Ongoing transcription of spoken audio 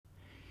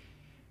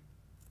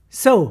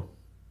So,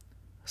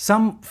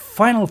 some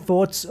final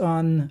thoughts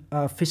on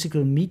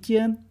physical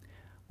media.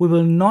 We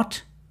will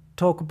not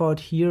talk about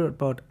here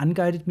about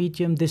unguided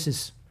medium.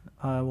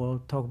 I will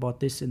talk about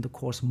this in the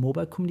course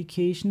mobile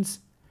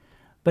communications.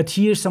 But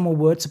here some more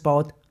words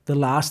about the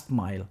last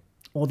mile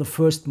or the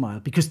first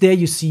mile, because there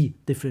you see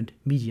different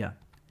media.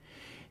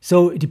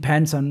 So it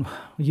depends on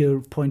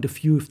your point of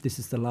view if this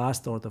is the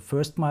last or the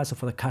first mile. So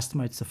for the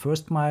customer it's the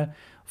first mile,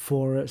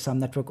 for some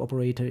network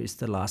operator it's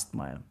the last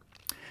mile.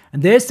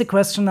 And there's the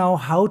question now,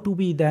 how do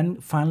we then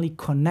finally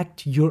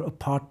connect your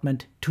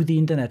apartment to the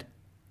internet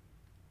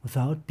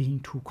without being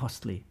too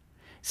costly?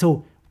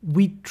 So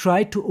we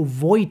try to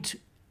avoid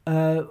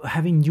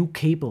having new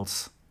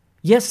cables.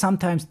 Yes,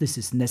 sometimes this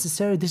is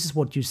necessary. This is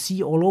what you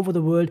see all over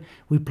the world.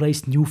 We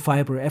place new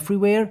fiber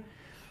everywhere.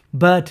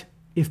 But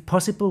if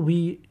possible,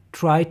 we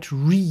try to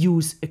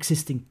reuse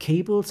existing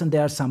cables. And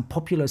there are some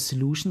popular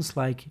solutions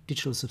like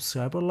digital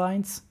subscriber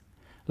lines,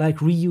 like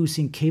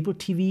reusing cable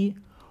TV,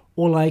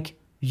 or like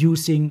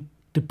using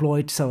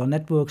deployed cellular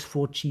networks,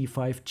 4G,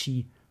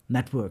 5G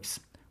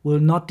networks. We'll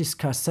not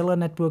discuss cellular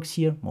networks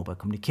here, mobile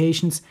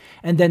communications.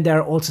 And then there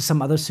are also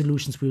some other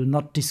solutions we will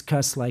not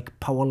discuss, like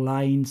power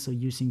lines, or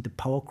using the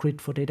power grid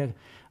for data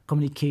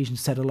communication,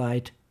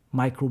 satellite,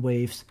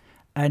 microwaves,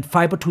 and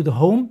fiber to the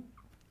home,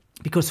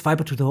 because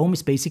fiber to the home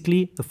is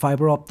basically the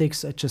fiber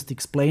optics I just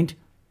explained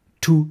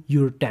to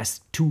your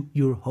desk, to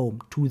your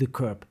home, to the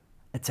curb,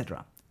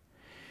 etc.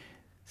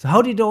 So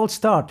how did it all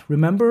start?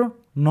 Remember,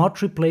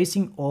 not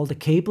replacing all the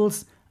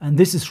cables, and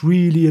this is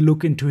really a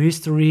look into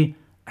history,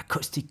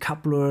 acoustic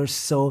couplers.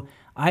 So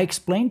I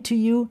explained to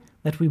you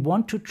that we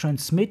want to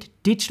transmit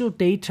digital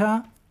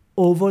data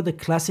over the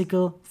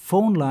classical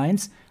phone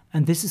lines,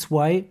 and this is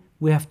why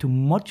we have to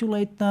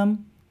modulate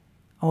them,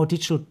 our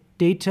digital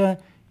data,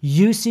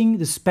 using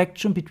the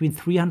spectrum between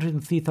 300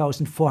 and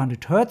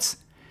 3400 Hertz.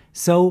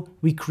 So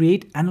we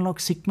create analog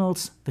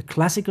signals the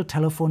classical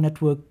telephone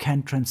network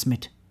can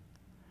transmit.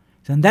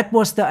 And that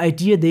was the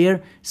idea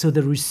there. So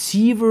the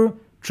receiver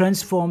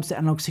transforms the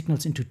analog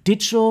signals into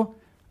digital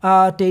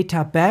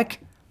data back,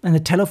 and the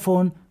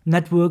telephone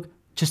network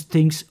just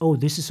thinks, oh,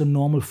 this is a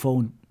normal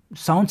phone.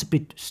 Sounds a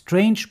bit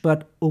strange,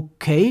 but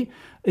okay.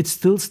 It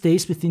still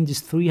stays within this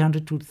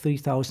 300 to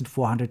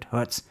 3400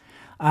 Hertz.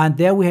 And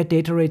there we had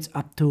data rates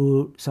up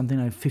to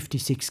something like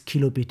 56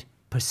 kilobit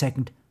per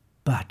second,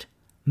 but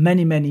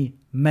many, many,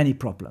 many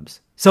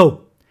problems.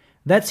 So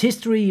that's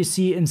history you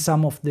see in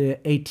some of the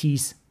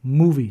 80s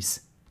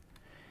movies.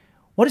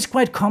 What is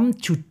quite common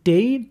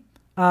today,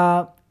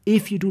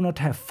 if you do not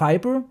have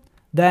fiber,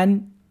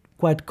 then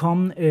quite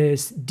common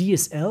is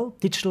DSL,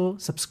 digital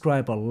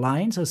subscriber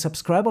line. So a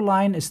subscriber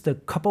line is the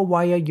copper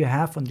wire you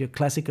have on your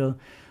classical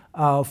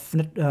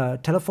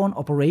telephone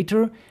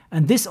operator,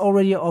 and this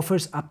already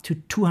offers up to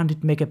 200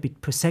 megabit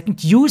per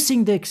second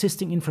using the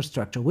existing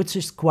infrastructure, which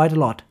is quite a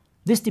lot.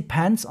 This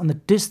depends on the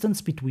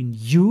distance between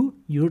you,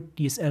 your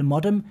DSL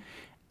modem,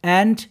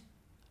 and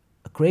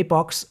a gray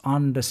box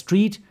on the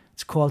street.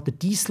 It's called the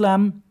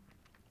DSLAM.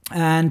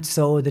 And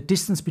so the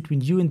distance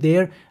between you and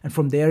there, and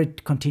from there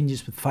it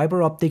continues with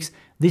fiber optics.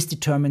 This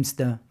determines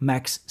the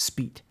max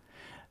speed.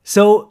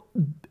 So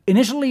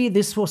initially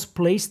this was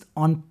placed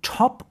on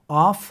top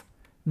of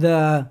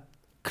the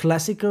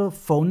classical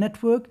phone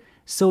network.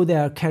 So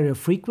there are carrier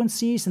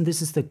frequencies, and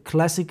this is the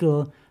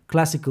classical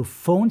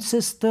phone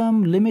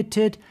system,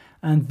 limited.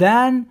 And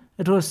then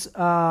it was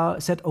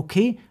said,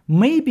 okay,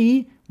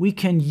 maybe we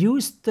can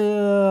use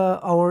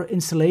our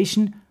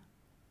installation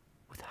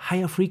with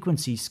higher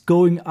frequencies,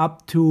 going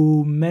up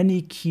to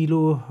many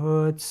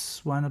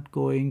kilohertz. Why not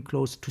going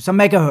close to some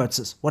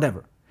megahertzes,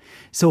 whatever.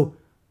 So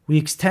we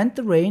extend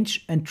the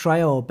range and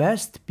try our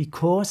best,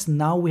 because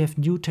now we have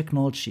new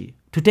technology.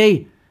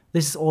 Today,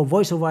 this is all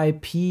voice over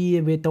IP,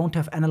 we don't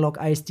have analog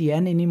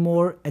ISDN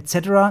anymore,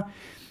 etc.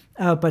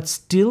 But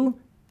still,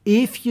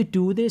 if you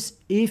do this,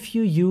 if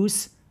you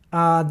use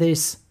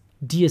this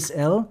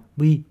DSL,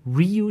 we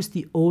reuse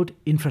the old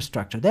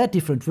infrastructure. There are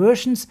different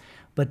versions,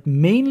 but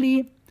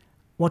mainly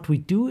what we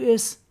do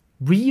is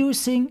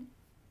reusing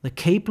the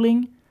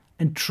cabling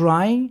and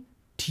trying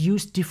to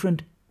use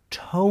different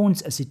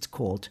tones, as it's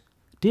called.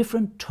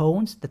 Different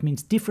tones, that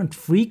means different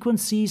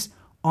frequencies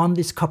on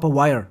this copper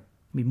wire.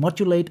 We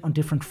modulate on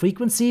different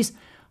frequencies.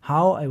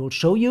 How? I will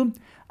show you.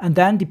 And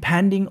then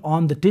depending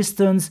on the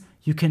distance,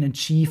 you can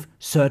achieve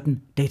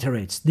certain data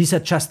rates. These are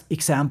just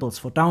examples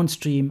for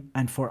downstream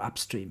and for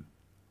upstream.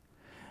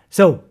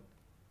 So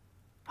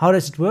how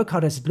does it work? How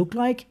does it look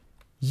like?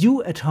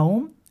 You at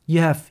home, you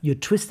have your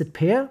twisted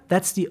pair.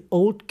 That's the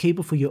old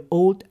cable for your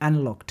old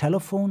analog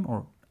telephone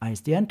or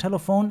ISDN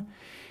telephone.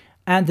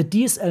 And the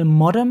DSL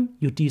modem,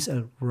 your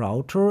DSL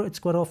router, it's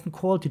quite often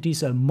called, your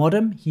DSL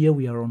modem, here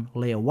we are on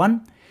layer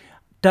 1,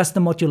 does the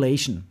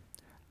modulation.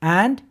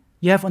 And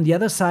you have on the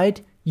other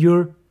side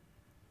your,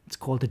 it's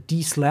called the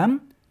DSLAM,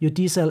 your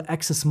DSL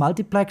access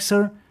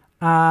multiplexer,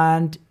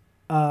 and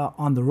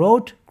on the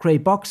road, gray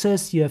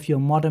boxes, you have your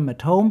modem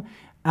at home,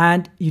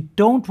 and you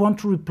don't want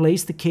to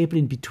replace the cable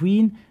in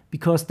between,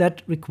 because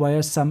that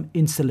requires some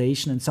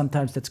installation, and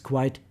sometimes that's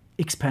quite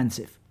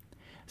expensive.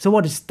 So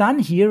what is done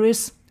here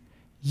is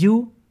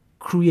you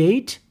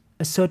create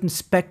a certain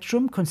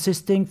spectrum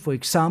consisting, for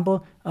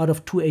example, out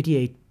of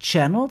 288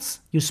 channels.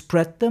 You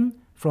spread them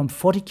from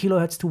 40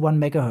 kilohertz to 1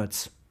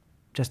 megahertz.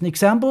 Just an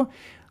example,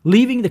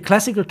 leaving the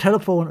classical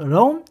telephone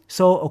alone.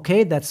 So,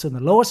 okay, that's in the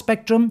lower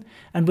spectrum,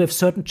 and we have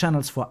certain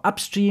channels for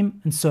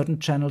upstream and certain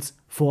channels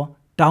for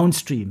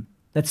downstream.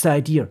 That's the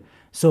idea.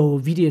 So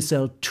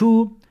VDSL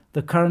 2,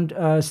 the current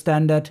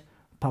standard,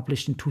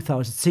 published in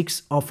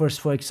 2006, offers,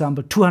 for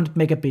example, 200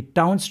 megabit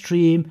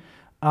downstream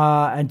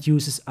and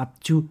uses up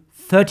to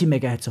 30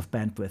 megahertz of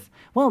bandwidth.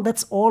 Well,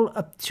 that's all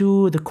up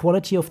to the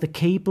quality of the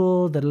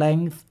cable, the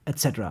length,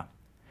 etc.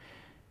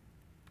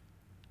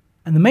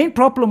 And the main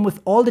problem with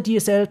all the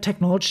DSL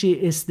technology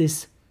is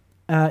this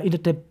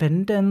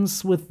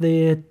interdependence with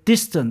the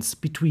distance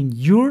between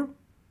your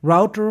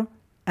router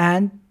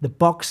and the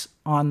box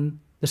on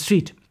the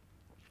street.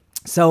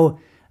 So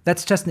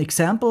that's just an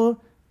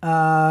example.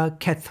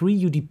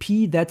 Cat3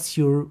 UDP, that's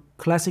your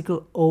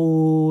classical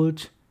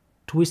old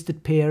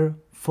twisted pair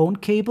phone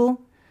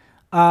cable,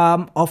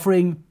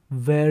 offering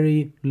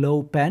very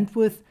low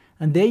bandwidth.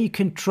 And there you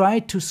can try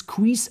to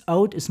squeeze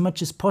out as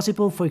much as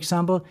possible. For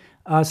example,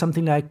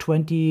 something like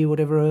 20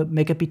 whatever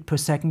megabit per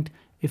second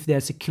if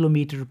there's a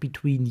kilometer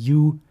between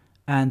you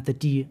and the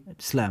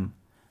DSLAM.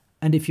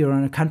 And if you're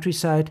on a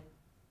countryside,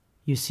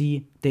 you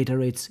see data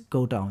rates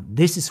go down.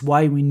 This is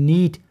why we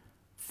need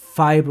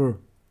fiber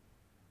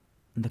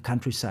in the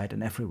countryside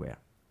and everywhere.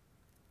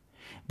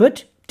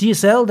 But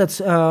DSL,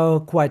 that's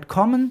quite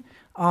common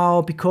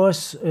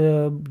because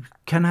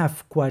can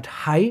have quite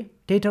high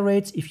data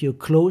rates if you're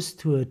close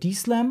to a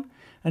DSLAM.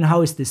 And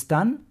how is this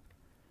done?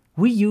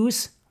 We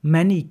use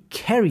many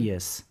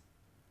carriers.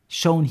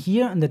 Shown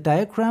here in the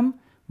diagram,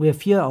 we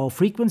have here our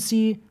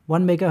frequency,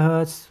 1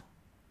 megahertz,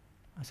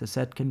 as I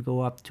said, can go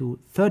up to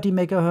 30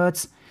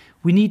 megahertz.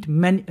 We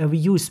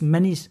use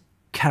many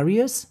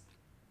carriers,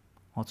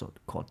 also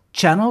called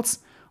channels,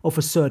 of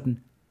a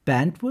certain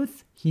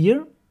bandwidth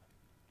here.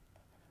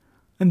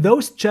 And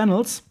those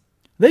channels,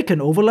 they can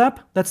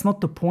overlap. That's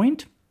not the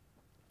point.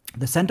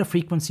 The center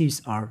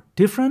frequencies are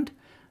different.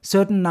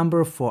 Certain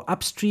number for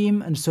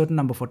upstream and certain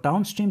number for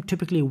downstream,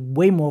 typically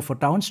way more for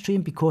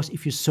downstream, because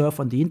if you surf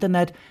on the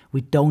internet,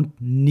 we don't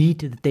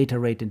need the data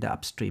rate in the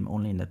upstream,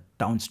 only in the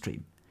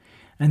downstream.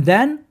 And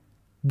then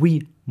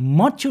we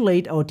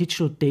modulate our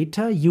digital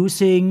data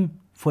using,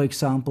 for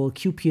example,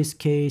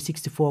 QPSK,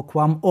 64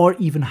 QAM, or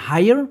even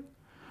higher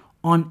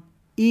on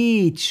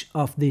each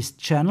of this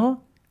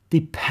channel,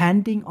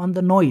 depending on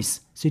the noise.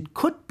 So it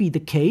could be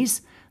the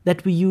case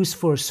that we use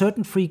for a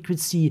certain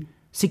frequency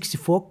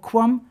 64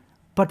 QAM,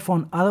 but for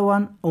another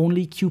one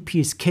only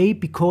QPSK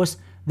because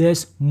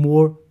there's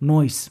more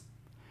noise.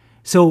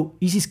 So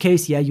easiest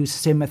case, yeah, use the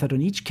same method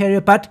on each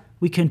carrier, but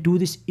we can do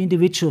this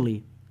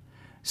individually.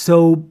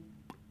 So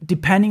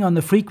depending on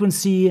the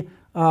frequency,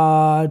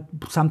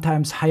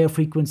 sometimes higher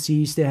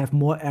frequencies, they have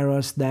more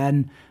errors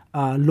than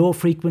lower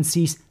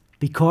frequencies,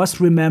 because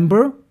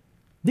remember,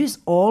 this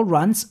all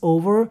runs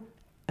over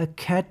a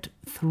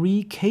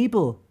Cat3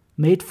 cable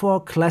made for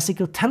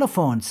classical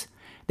telephones.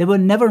 They were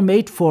never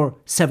made for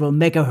several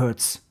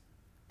megahertz.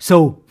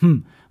 So,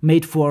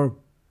 made for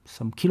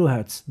some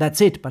kilohertz. That's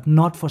it, but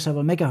not for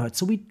several megahertz.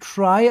 So we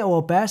try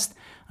our best,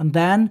 and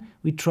then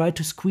we try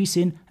to squeeze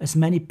in as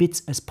many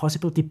bits as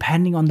possible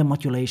depending on the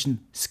modulation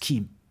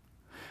scheme.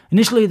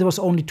 Initially, there was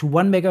only to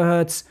 1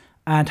 megahertz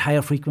and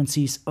higher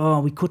frequencies.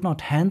 We could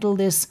not handle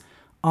this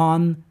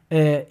on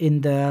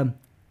in the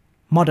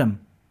modem.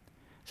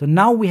 So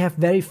now we have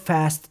very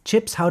fast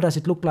chips. How does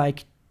it look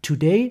like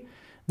today?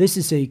 This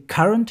is a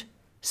current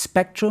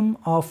spectrum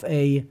of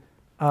a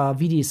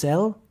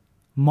VDSL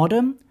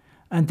modem,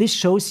 and this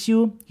shows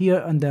you here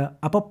on the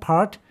upper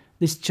part,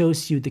 this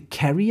shows you the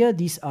carrier.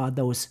 These are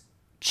those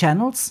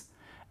channels,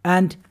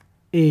 and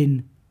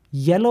in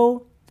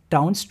yellow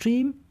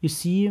downstream you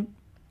see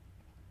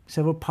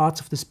several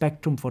parts of the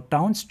spectrum for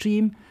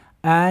downstream,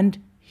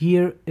 and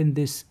here in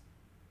this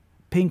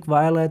pink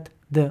violet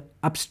the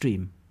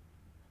upstream.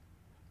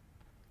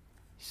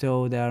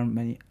 So there are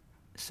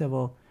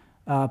several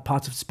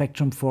parts of the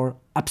spectrum for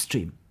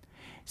upstream.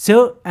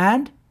 So,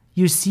 and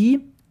you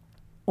see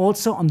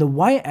also on the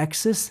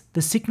y-axis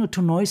the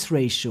signal-to-noise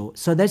ratio.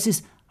 So this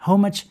is how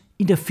much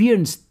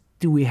interference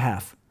do we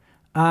have.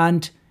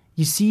 And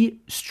you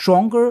see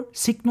stronger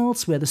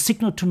signals where the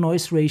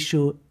signal-to-noise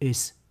ratio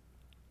is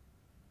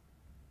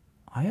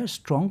higher,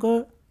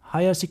 stronger,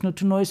 higher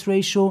signal-to-noise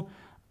ratio,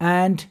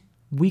 and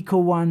weaker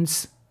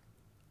ones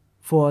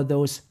for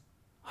those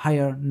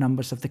higher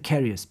numbers of the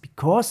carriers,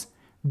 because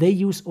they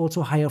use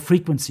also higher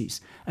frequencies.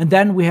 And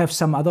then we have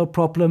some other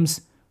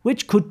problems,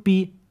 which could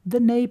be the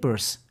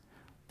neighbors.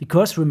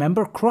 Because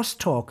remember,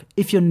 crosstalk.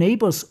 If your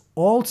neighbors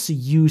also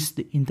use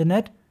the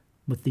internet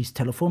with these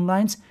telephone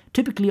lines,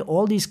 typically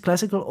all these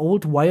classical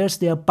old wires,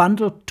 they are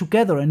bundled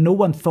together, and no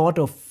one thought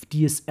of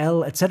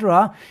DSL,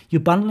 etc. You're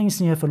bundling,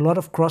 so you have a lot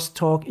of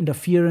crosstalk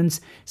interference.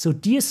 So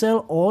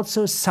DSL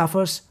also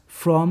suffers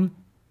from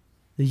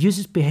the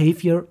usage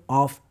behavior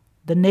of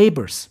the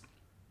neighbors.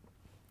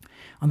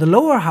 On the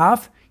lower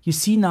half, you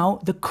see now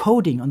the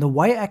coding. On the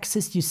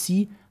y-axis, you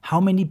see how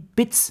many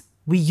bits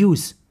we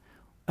use.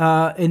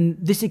 In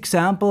this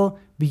example,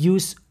 we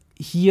use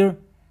here,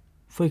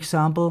 for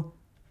example,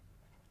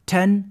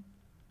 10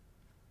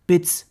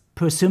 bits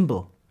per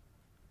symbol.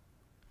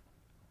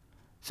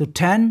 So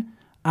 10,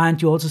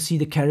 and you also see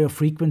the carrier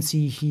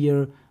frequency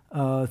here,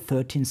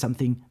 13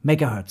 something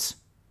megahertz.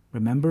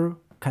 Remember,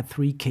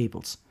 Cat3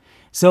 cables.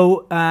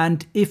 So,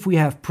 and if we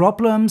have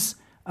problems,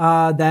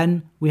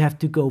 then we have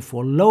to go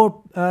for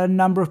lower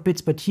number of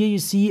bits. But here you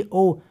see,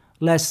 oh,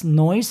 less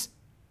noise,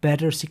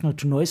 better signal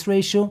to noise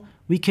ratio.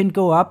 We can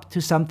go up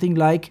to something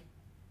like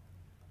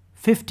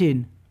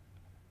 15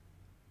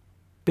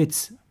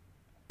 bits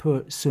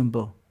per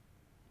symbol.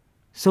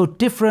 So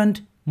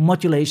different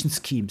modulation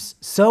schemes.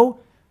 So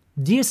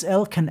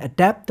DSL can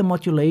adapt the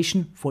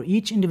modulation for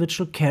each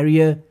individual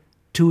carrier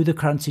to the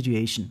current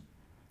situation.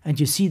 And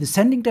you see the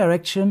sending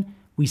direction,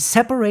 we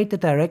separate the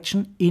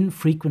direction in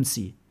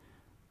frequency.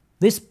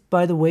 This,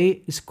 by the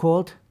way, is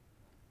called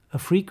a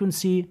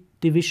frequency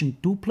division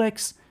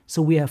duplex.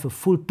 So we have a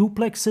full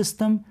duplex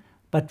system,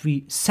 but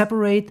we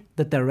separate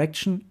the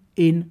direction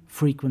in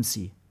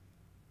frequency.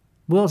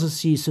 We also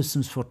see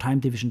systems for time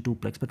division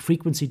duplex, but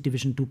frequency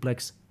division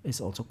duplex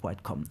is also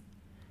quite common.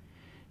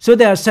 So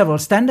there are several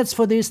standards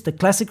for this. The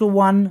classical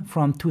one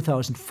from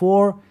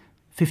 2004,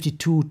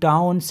 52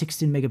 down,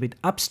 16 megabit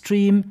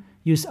upstream,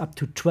 use up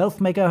to 12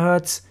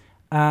 megahertz.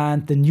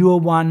 And the newer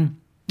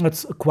one,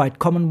 that's a quite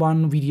common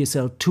one,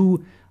 VDSL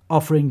 2,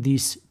 offering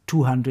these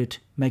 200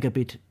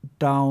 megabit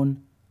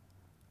down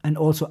and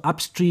also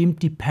upstream,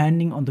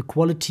 depending on the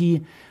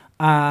quality.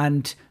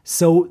 And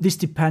so this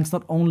depends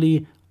not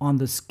only on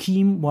the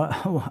scheme,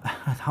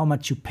 how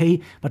much you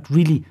pay, but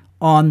really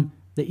on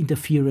the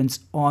interference,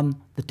 on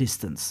the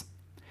distance.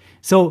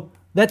 So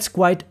that's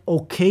quite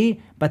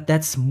okay, but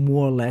that's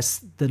more or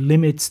less the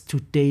limits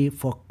today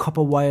for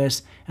copper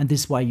wires, and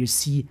this is why you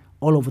see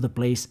all over the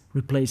place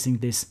replacing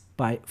this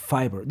by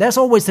fiber. There's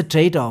always a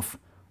trade-off.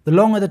 The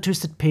longer the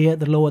twisted pair,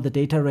 the lower the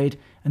data rate,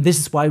 and this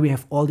is why we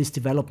have all these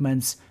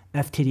developments,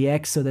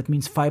 FTTX, so that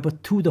means fiber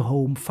to the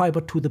home,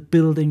 fiber to the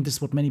building, this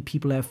is what many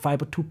people have,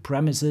 fiber to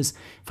premises,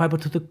 fiber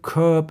to the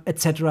curb,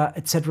 etc.,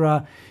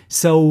 etc.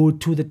 So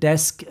to the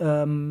desk,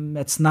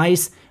 that's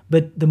nice,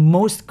 but the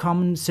most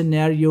common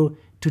scenario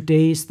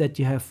today is that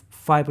you have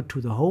fiber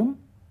to the home,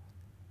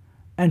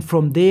 and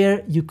from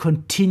there you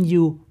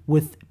continue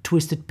with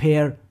twisted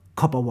pair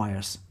copper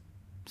wires.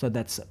 So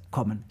that's a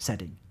common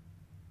setting.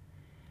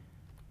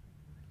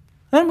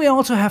 Then we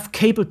also have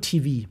cable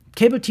TV.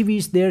 Cable TV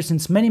is there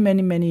since many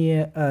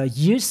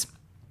years,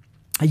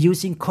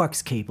 using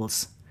coax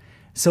cables.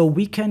 So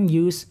we can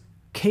use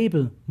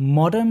cable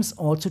modems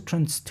also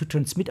to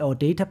transmit our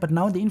data, but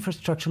now the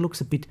infrastructure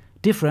looks a bit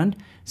different.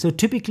 So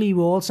typically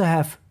we also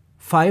have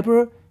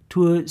fiber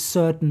to a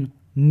certain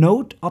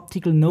node,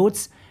 optical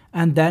nodes,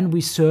 and then we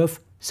serve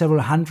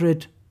several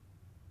hundred,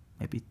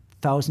 maybe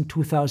 1,000,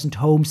 2,000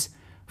 homes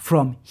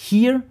from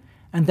here.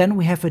 And then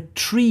we have a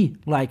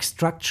tree-like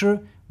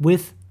structure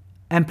with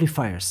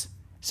amplifiers.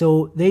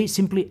 So they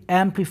simply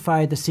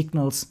amplify the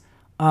signals,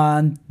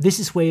 and this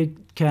is where you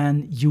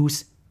can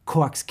use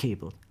coax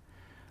cable.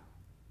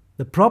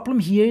 The problem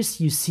here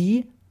is, you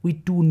see, we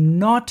do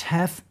not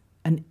have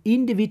an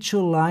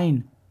individual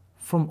line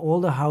from all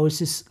the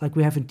houses like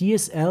we have in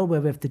DSL, where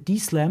we have the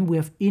DSLAM, we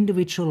have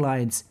individual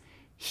lines.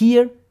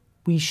 Here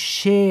we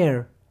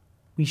share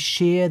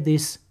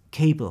this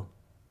cable.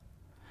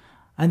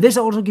 And this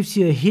also gives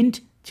you a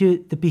hint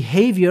to the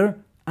behavior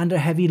under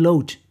heavy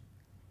load.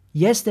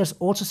 Yes, there's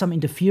also some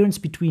interference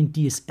between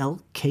DSL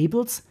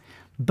cables,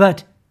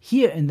 but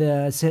here in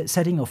the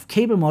setting of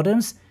cable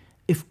modems,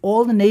 if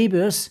all the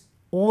neighbors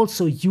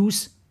also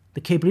use the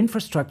cable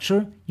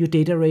infrastructure, your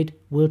data rate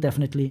will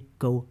definitely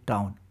go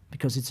down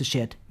because it's a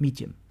shared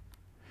medium.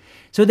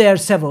 So there are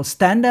several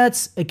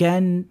standards.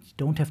 Again, you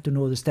don't have to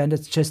know the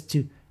standards, just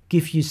to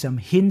give you some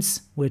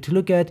hints where to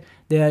look at.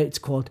 There it's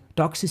called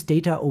DOCSIS,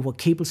 Data over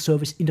Cable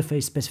Service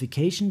Interface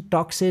Specification,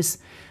 DOCSIS,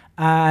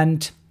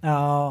 and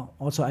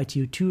also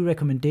ITU2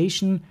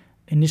 recommendation,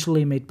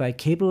 initially made by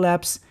Cable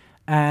Labs,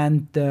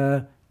 and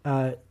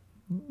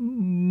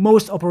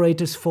most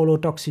operators follow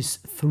DOCSIS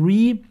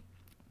 3.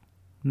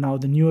 Now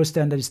the newer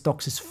standard is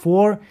DOCSIS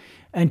 4,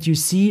 and you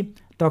see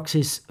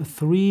DOCSIS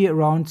 3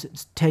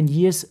 around 10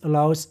 years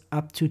allows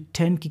up to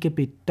 10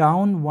 gigabit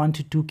down, 1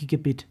 to 2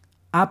 gigabit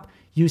up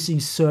using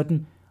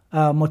certain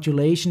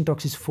modulation.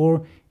 DOCSIS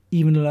 4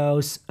 even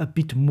allows a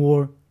bit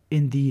more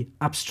in the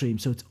upstream,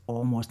 so it's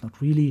almost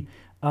not really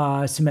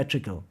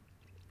symmetrical.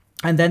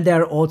 And then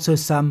there are also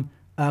some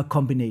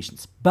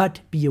combinations. But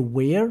be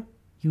aware,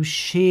 you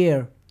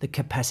share the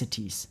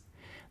capacities.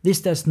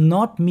 This does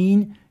not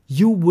mean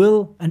you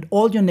will and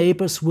all your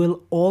neighbors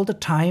will all the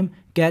time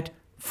get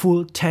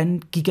full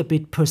 10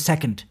 gigabit per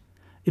second.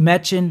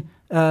 Imagine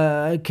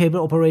a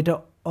cable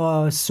operator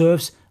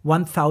serves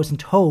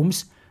 1,000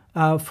 homes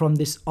from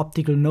this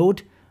optical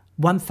node,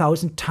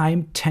 1,000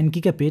 times 10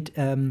 gigabit.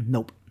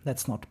 Nope,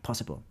 that's not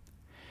possible.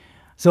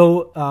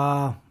 So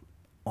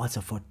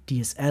Also for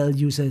DSL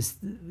users,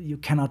 you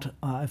cannot,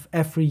 if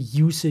every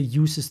user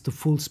uses the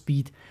full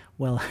speed,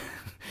 well,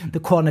 the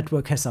core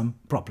network has some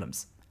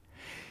problems.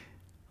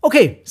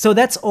 Okay, so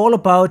that's all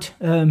about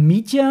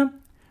media,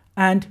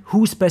 and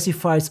who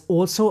specifies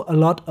also a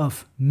lot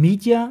of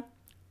media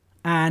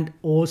and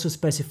also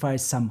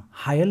specifies some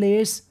higher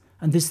layers.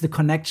 And this is the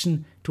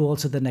connection to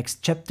also the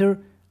next chapter,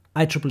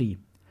 IEEE.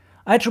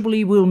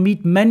 IEEE will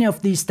meet many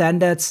of these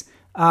standards,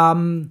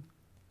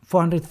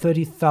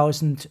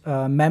 430,000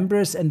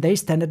 members, and they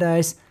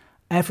standardize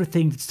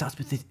everything that starts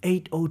with this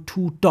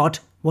 802 dot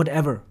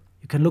whatever.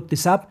 You can look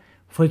this up.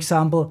 For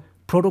example,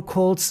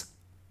 protocols,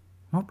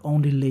 not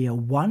only layer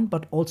 1,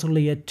 but also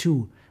layer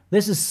 2.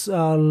 This is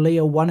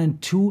layer 1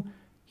 and 2.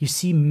 You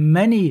see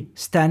many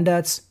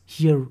standards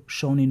here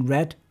shown in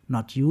red,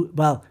 not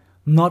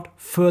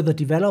further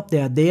developed.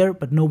 They are there,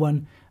 but no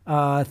one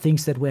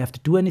thinks that we have to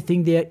do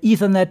anything there.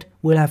 Ethernet,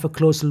 we'll have a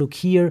closer look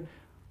here.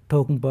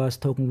 Token bus,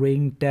 token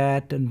ring,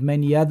 that, and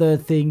many other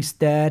things,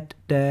 that,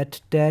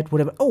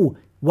 whatever. Oh,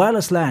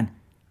 wireless LAN.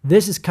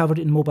 This is covered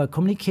in mobile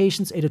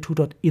communications,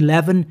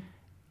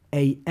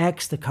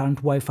 802.11ax, the current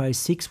Wi-Fi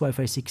 6,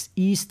 Wi-Fi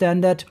 6E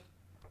standard,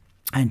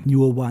 and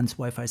newer ones,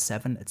 Wi-Fi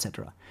 7,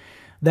 etc.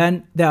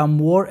 Then there are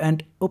more,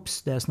 and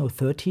oops, there's no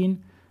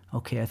 13.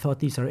 Okay, I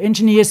thought these are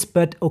engineers,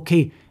 but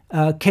okay,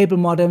 cable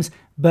modems,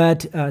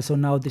 but so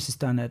now this is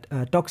done at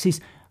DOCSIS.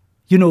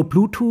 You know,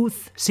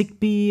 Bluetooth,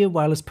 Zigbee,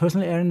 wireless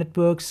personal area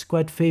networks,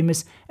 quite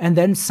famous, and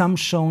then some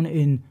shown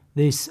in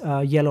this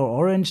yellow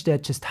orange. They're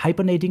just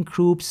hibernating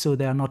groups, so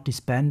they are not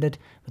disbanded,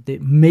 but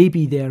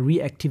maybe they are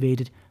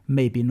reactivated,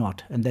 maybe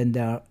not. And then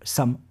there are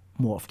some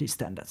more of these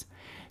standards.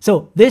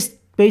 So this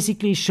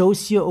basically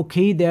shows you,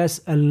 okay,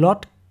 there's a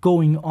lot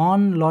going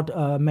on,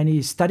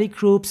 many study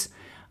groups,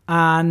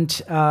 and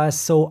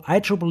so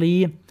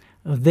IEEE,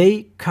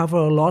 they cover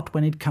a lot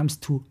when it comes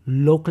to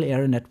local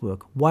area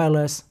network,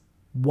 wireless,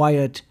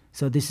 wired.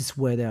 So this is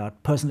where there are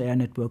personal area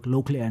network,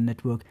 local area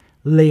network,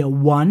 layer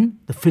 1,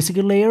 the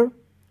physical layer,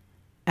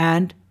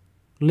 and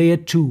layer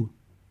 2,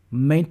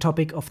 main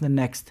topic of the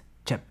next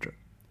chapter.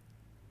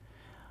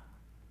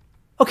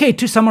 Okay,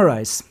 to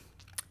summarize,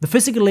 the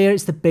physical layer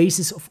is the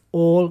basis of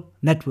all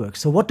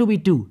networks. So what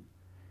do?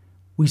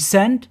 We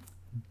send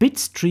bit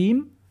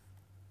stream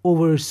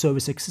over a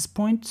service access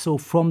point, so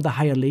from the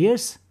higher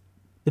layers,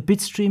 the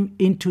bit stream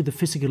into the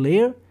physical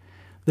layer.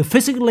 The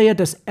physical layer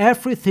does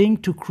everything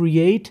to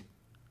create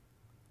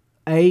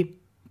a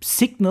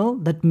signal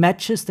that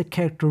matches the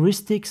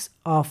characteristics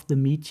of the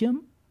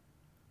medium,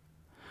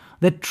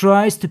 that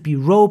tries to be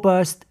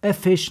robust,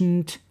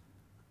 efficient,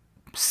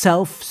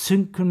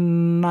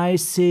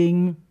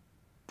 self-synchronizing,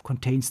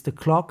 contains the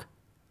clock.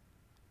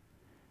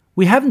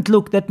 We haven't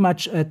looked that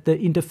much at the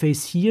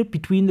interface here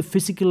between the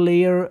physical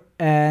layer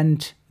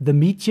and the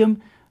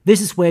medium. This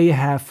is where you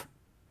have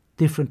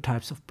different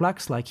types of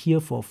plugs, like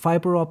here for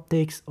fiber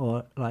optics,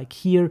 or like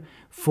here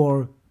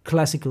for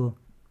classical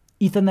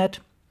Ethernet.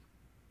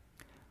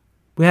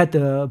 We had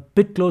a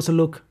bit closer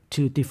look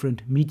to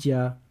different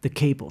media, the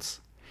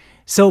cables.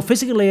 So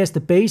physical layer is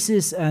the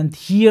basis, and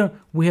here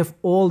we have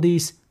all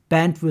these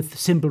bandwidth,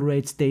 symbol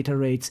rates, data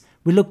rates.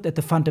 We looked at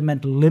the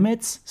fundamental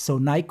limits, so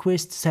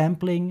Nyquist,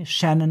 sampling,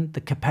 Shannon, the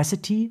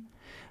capacity.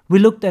 We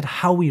looked at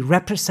how we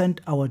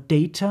represent our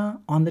data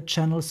on the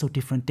channel, so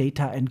different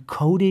data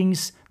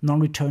encodings,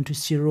 non-return to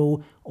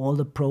zero, all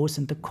the pros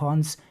and the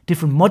cons,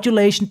 different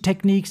modulation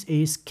techniques,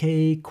 ASK,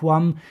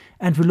 QAM,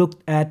 and we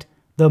looked at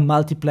the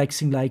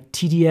multiplexing like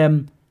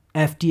TDM,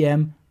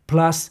 FDM,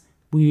 plus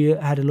we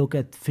had a look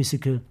at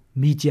physical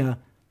media,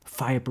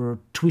 fiber,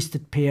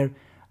 twisted pair,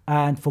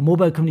 and for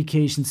mobile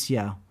communications,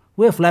 yeah,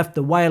 we have left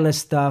the wireless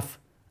stuff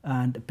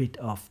and a bit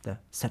of the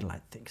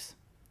satellite things.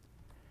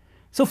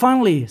 So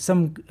finally,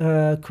 some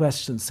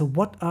questions. So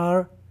what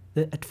are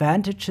the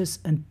advantages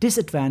and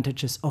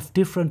disadvantages of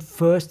different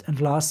first and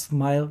last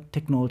mile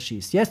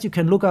technologies? Yes, you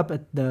can look up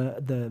at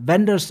the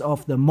vendors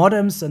of the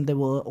modems, and they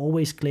will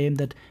always claim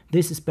that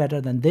this is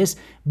better than this.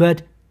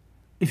 But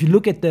if you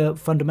look at the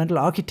fundamental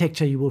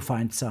architecture, you will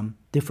find some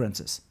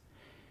differences.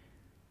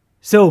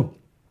 So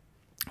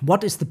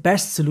what is the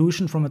best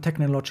solution from a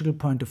technological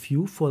point of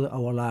view for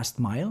our last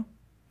mile?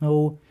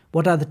 Now,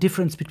 what are the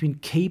differences between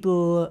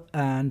cable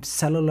and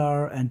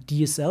cellular and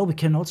DSL? We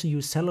can also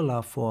use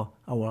cellular for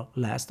our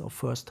last or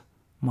first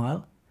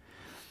mile.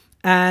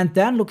 And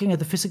then looking at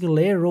the physical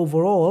layer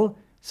overall,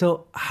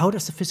 so how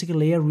does the physical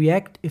layer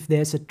react if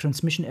there's a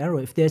transmission error,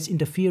 if there's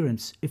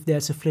interference, if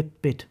there's a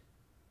flipped bit?